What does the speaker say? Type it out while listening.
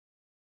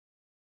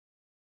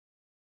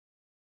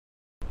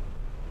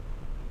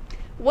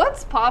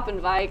What's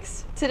poppin',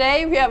 Vikes?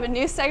 Today we have a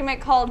new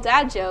segment called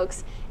Dad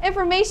Jokes,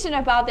 information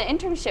about the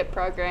internship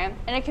program,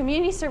 and a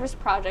community service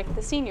project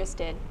the seniors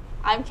did.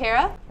 I'm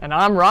Kara. And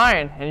I'm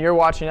Ryan, and you're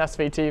watching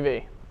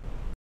SVTV.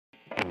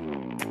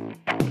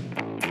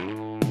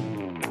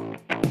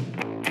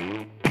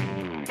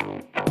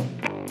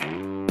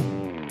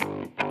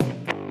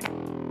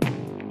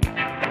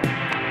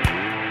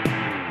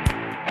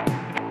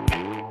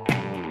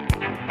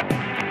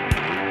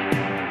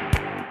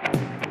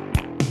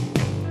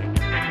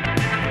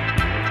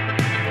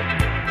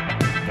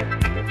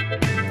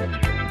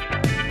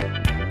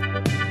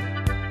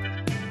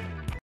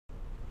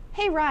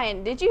 Hey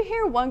Ryan, did you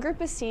hear one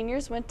group of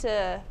seniors went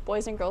to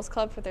Boys and Girls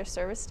Club for their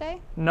service day?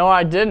 No,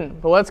 I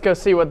didn't, but let's go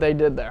see what they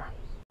did there.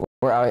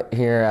 We're out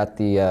here at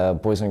the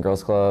Boys and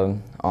Girls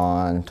Club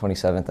on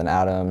 27th and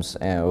Adams,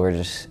 and we're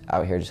just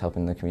out here just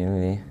helping the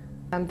community.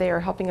 They are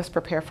helping us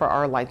prepare for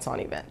our Lights On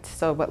event.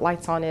 So what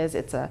Lights On is,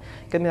 it's going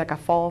to be like a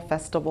fall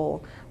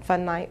festival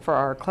fun night for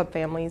our club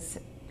families,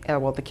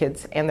 well, the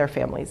kids and their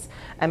families,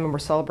 and we're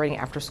celebrating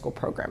after school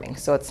programming.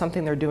 So it's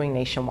something they're doing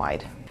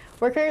nationwide.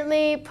 We're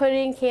currently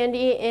putting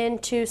candy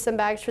into some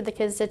bags for the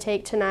kids to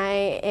take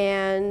tonight,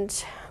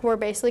 and we're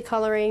basically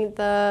coloring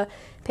the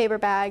paper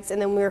bags,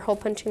 and then we're hole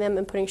punching them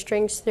and putting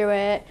strings through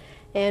it.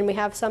 And we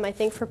have some, I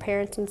think, for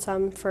parents and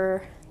some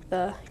for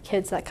the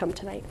kids that come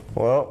tonight.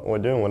 Well, we're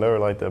doing whatever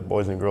like the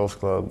Boys and Girls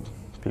Club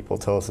people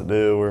tell us to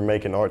do. We're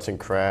making arts and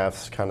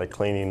crafts, kind of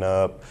cleaning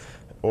up,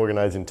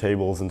 organizing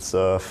tables and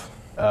stuff.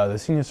 The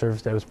senior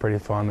service day was pretty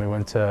fun. We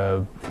went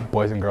to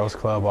Boys and Girls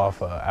Club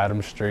off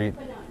Adams Street.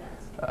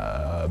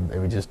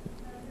 We just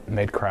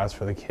made crafts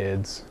for the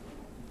kids,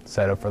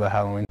 set up for the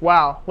Halloween.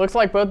 Wow, looks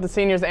like both the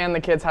seniors and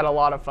the kids had a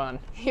lot of fun.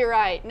 You're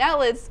right. Now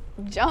let's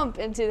jump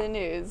into the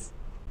news.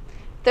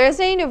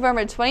 Thursday,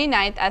 November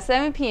 29th at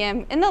 7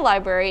 p.m. in the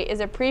library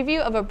is a preview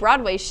of a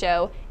Broadway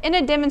show and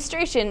a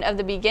demonstration of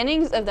the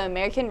beginnings of the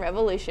American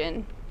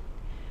Revolution.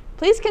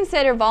 Please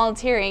consider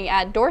volunteering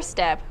at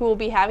Doorstep, who will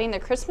be having the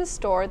Christmas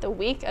store the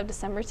week of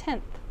December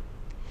 10th.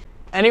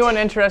 Anyone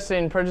interested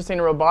in purchasing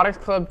a Robotics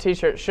Club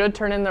t-shirt should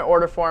turn in their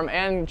order form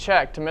and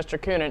check to Mr.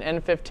 Coonan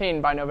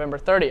N15 by November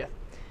 30th.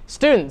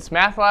 Students,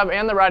 Math Lab,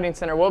 and the Writing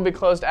Center will be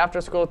closed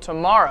after school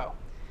tomorrow.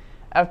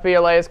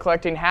 FBLA is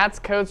collecting hats,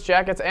 coats,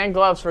 jackets, and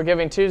gloves for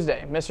Giving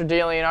Tuesday. Mr.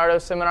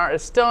 DeLeonardo's seminar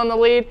is still in the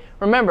lead.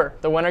 Remember,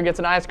 the winner gets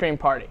an ice cream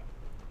party.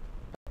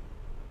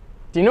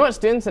 Do you know what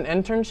students in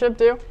internship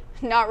do?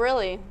 Not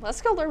really.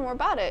 Let's go learn more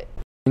about it.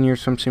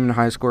 Seniors from Seaman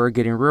High School are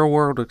getting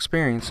real-world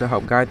experience to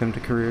help guide them to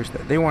careers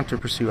that they want to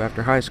pursue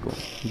after high school.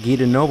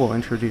 Gita Noble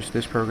introduced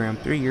this program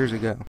 3 years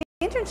ago.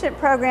 The internship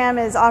program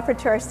is offered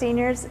to our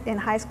seniors in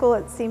high school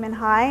at Seaman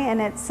High,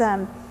 and it's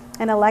an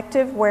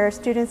elective where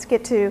students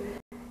get to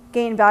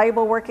gain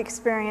valuable work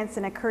experience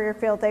in a career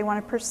field they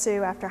want to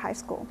pursue after high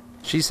school.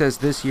 She says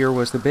this year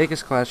was the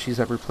biggest class she's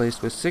ever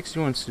placed with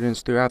 61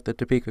 students throughout the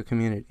Topeka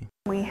community.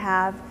 We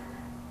have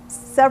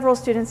several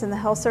students in the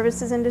health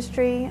services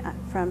industry,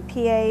 from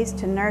PAs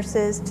to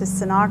nurses to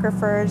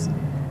sonographers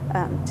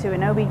to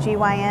an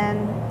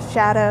OBGYN,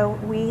 shadow.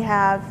 We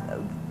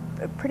have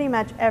pretty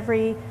much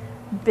every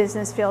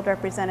business field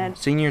represented.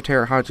 Senior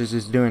Tara Hodges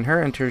is doing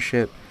her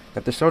internship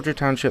at the Soldier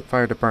Township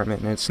Fire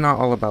Department, and it's not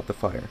all about the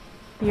fire.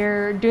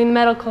 You're doing the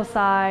medical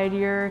side,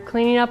 you're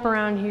cleaning up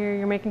around here,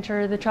 you're making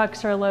sure the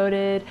trucks are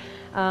loaded,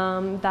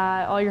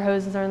 that all your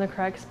hoses are in the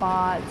correct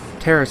spots.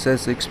 Tara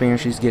says the experience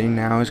she's getting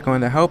now is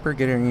going to help her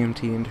get her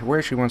EMT into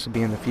where she wants to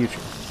be in the future.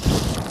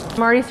 I'm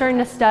already starting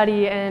to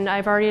study, and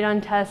I've already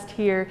done tests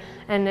here,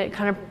 and it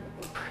kind of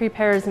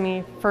prepares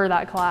me for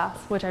that class,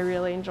 which I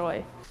really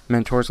enjoy.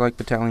 Mentors like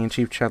Battalion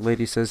Chief Chad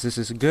Lady says this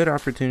is a good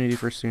opportunity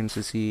for students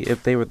to see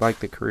if they would like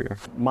the career.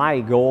 My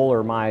goal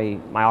or my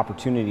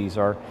opportunities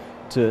are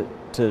to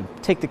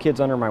take the kids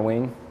under my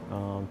wing,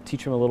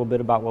 teach them a little bit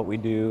about what we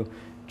do,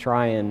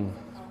 try and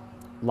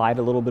light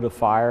a little bit of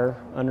fire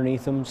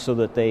underneath them so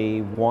that they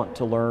want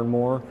to learn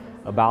more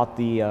about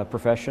the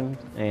profession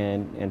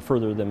and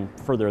further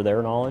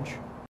their knowledge.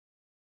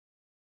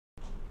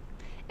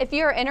 If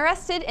you are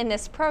interested in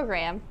this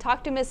program,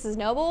 talk to Mrs.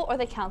 Noble or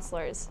the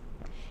counselors.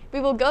 We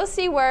will go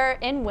see where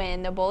and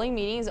when the bowling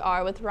meetings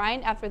are with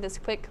Ryan after this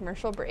quick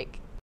commercial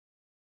break.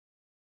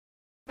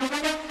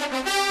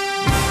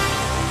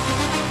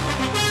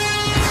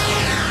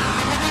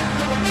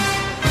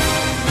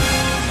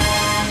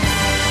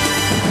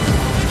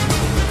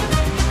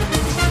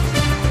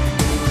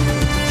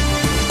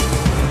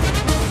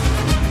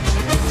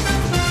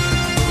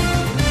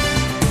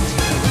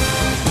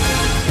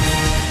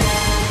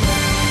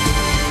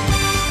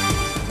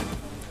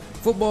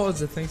 Football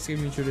is a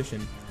Thanksgiving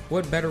tradition.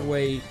 What better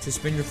way to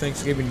spend your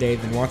Thanksgiving day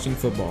than watching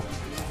football?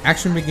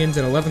 Action begins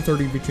at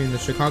 11:30 between the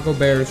Chicago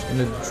Bears and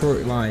the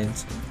Detroit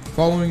Lions.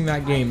 Following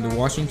that game, the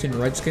Washington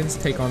Redskins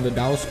take on the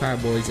Dallas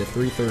Cowboys at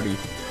 3:30.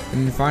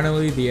 And then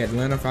finally, the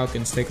Atlanta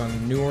Falcons take on the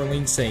New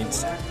Orleans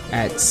Saints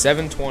at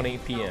 7:20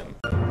 p.m.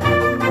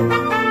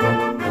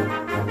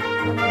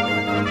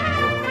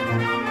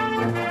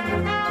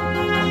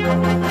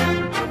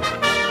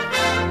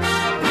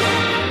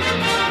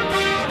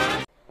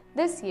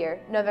 This year,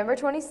 November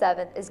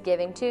 27th is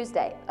Giving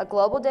Tuesday, a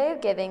global day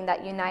of giving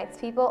that unites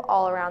people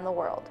all around the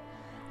world.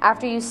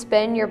 After you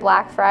spend your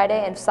Black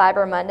Friday and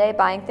Cyber Monday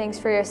buying things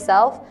for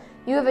yourself,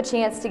 you have a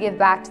chance to give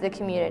back to the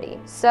community.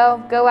 So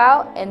go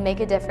out and make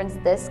a difference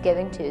this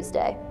Giving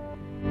Tuesday.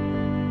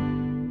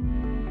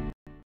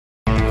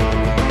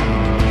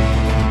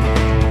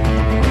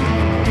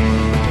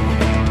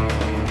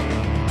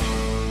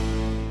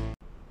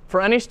 For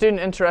any student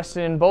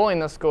interested in bowling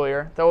this school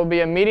year, there will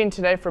be a meeting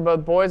today for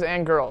both boys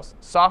and girls.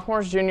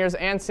 Sophomores, juniors,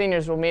 and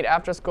seniors will meet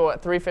after school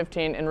at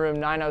 3:15 in room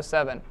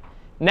 907.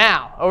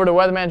 Now, over to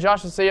Weatherman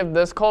Josh to see if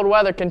this cold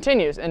weather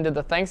continues into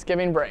the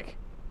Thanksgiving break.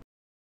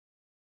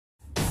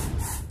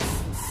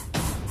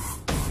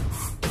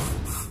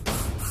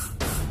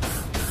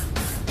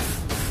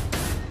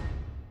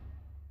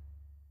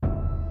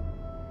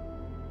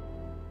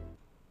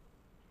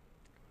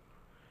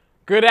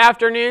 Good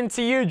afternoon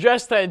to you.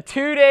 Just a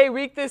 2-day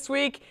week this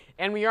week,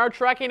 and we are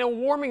tracking a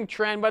warming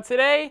trend, but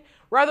today,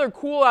 rather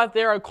cool out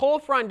there. A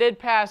cold front did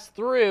pass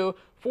through,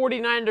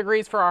 49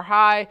 degrees for our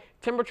high.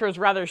 Temperatures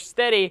rather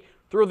steady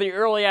through the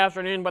early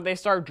afternoon, but they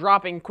start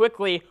dropping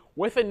quickly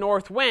with a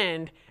north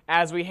wind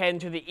as we head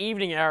into the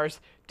evening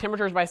hours.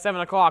 Temperatures by 7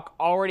 o'clock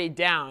already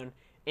down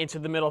into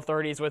the middle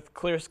 30s with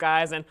clear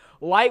skies, and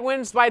light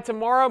winds by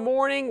tomorrow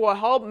morning will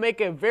help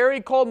make a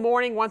very cold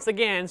morning once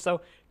again,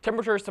 so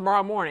temperatures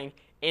tomorrow morning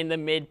in the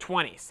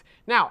mid-20s.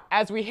 Now,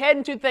 as we head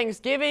into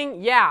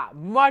Thanksgiving,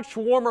 much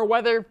warmer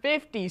weather,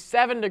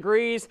 57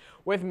 degrees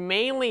with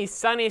mainly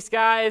sunny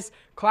skies.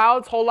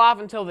 Clouds hold off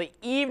until the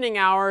evening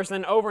hours,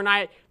 and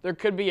overnight there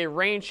could be a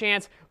rain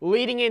chance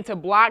leading into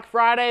Black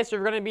Friday, so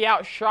you're going to be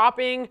out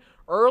shopping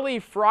early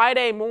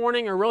Friday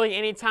morning or really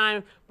any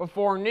time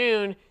before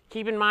noon.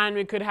 Keep in mind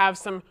we could have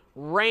some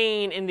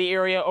rain in the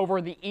area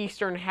over the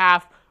eastern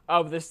half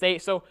of the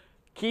state, so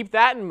keep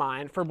that in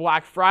mind for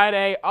Black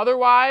Friday.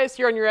 Otherwise,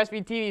 here on your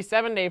SVTV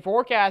 7-day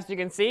forecast, you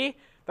can see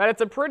that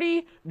it's a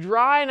pretty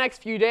dry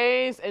next few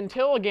days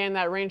until, again,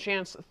 that rain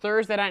chance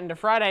Thursday night into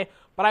Friday.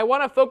 But I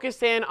want to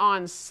focus in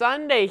on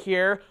Sunday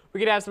here.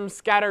 We could have some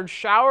scattered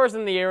showers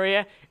in the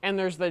area, and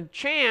there's the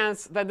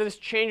chance that this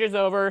changes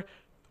over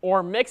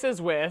or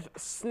mixes with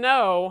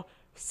snow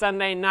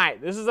Sunday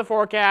night. This is the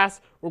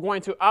forecast we're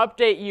going to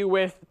update you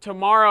with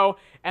tomorrow,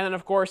 and then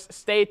of course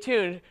stay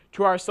tuned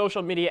to our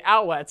social media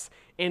outlets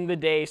in the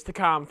days to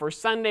come for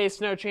Sunday's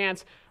snow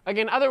chance.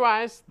 Again,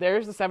 otherwise,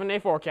 there's the 7-day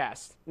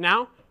forecast.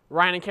 Now,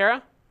 Ryan and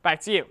Kara,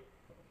 back to you.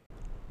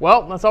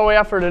 Well, that's all we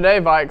have for today,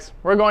 Vikes.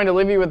 We're going to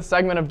leave you with a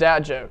segment of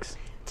dad jokes.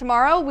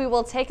 Tomorrow, we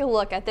will take a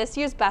look at this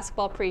year's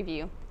basketball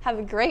preview. Have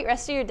a great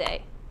rest of your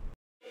day.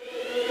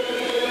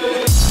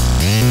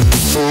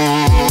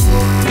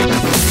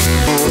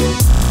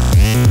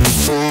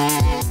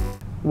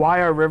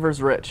 Why are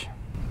rivers rich?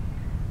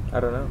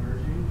 I don't know.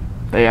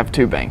 They have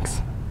 2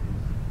 banks.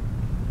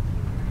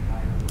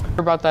 Heard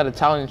about that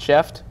Italian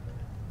chef?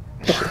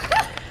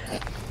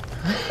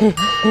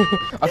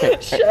 Okay.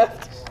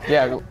 Chef?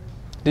 Yeah.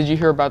 Did you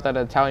hear about that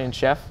Italian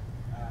chef?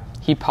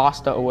 He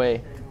pasta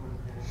away.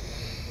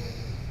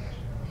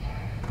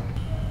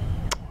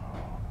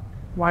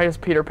 Why is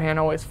Peter Pan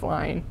always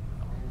flying?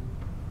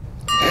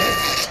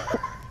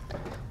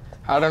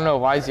 I don't know.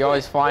 Why is he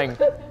always flying?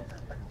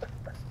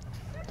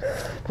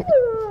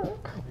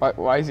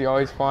 Why is he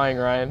always flying,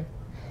 Ryan?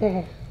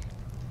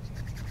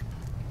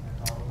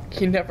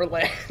 He never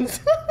lands.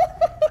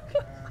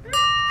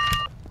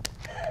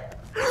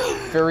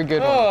 Very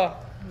good one.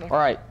 All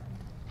right.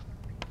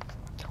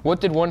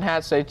 What did one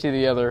hat say to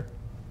the other?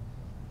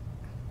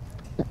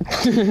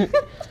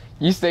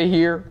 You stay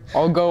here.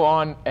 I'll go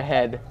on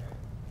ahead.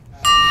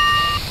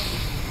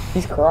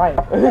 He's crying.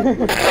 All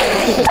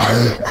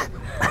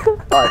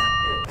right.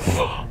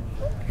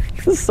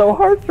 This is so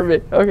hard for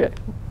me. Okay.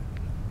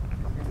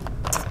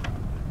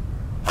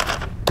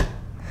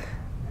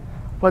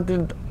 What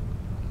did...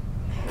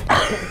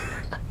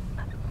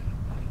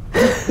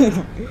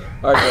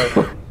 Alright,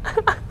 go.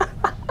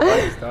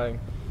 He's dying.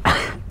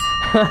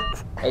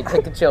 Hey,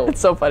 take a chill. It's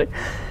so funny.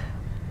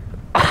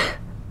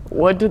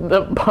 What did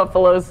the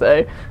buffalo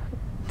say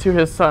to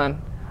his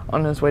son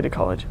on his way to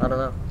college? I don't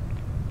know.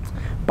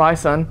 Bye,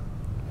 son.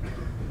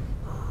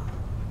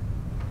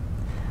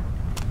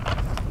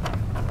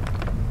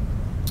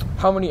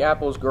 How many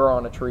apples grow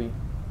on a tree?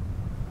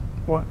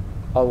 What?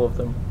 All of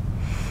them.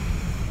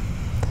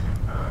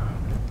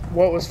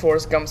 What was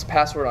Forrest Gump's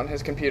password on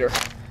his computer?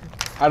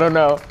 I don't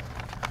know.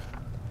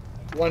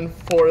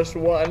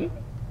 141.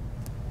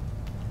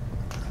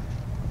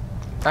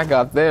 I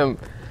got them.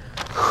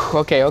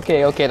 Okay.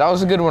 That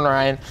was a good one,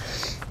 Ryan.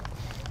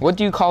 What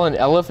do you call an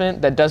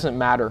elephant that doesn't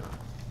matter?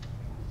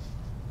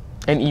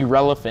 An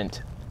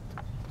irrelevant.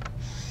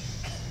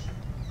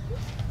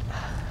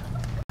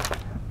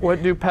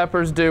 What do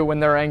peppers do when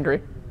they're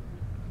angry?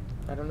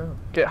 I don't know.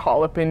 Get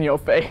jalapeno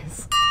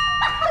face.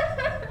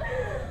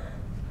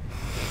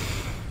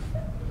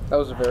 That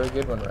was a very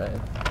good one,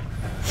 Ryan.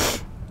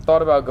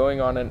 Thought about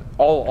going on an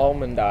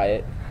all-almond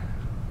diet,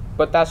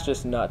 but that's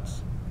just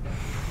nuts.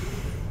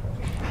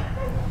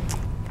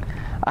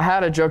 I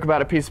had a joke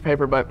about a piece of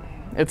paper, but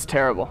It's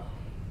terrible.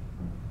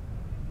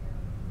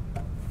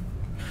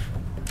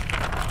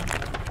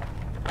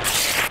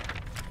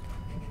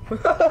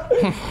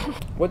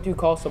 What do you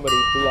call somebody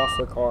who lost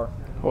their car?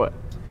 What?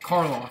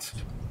 Car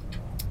lost.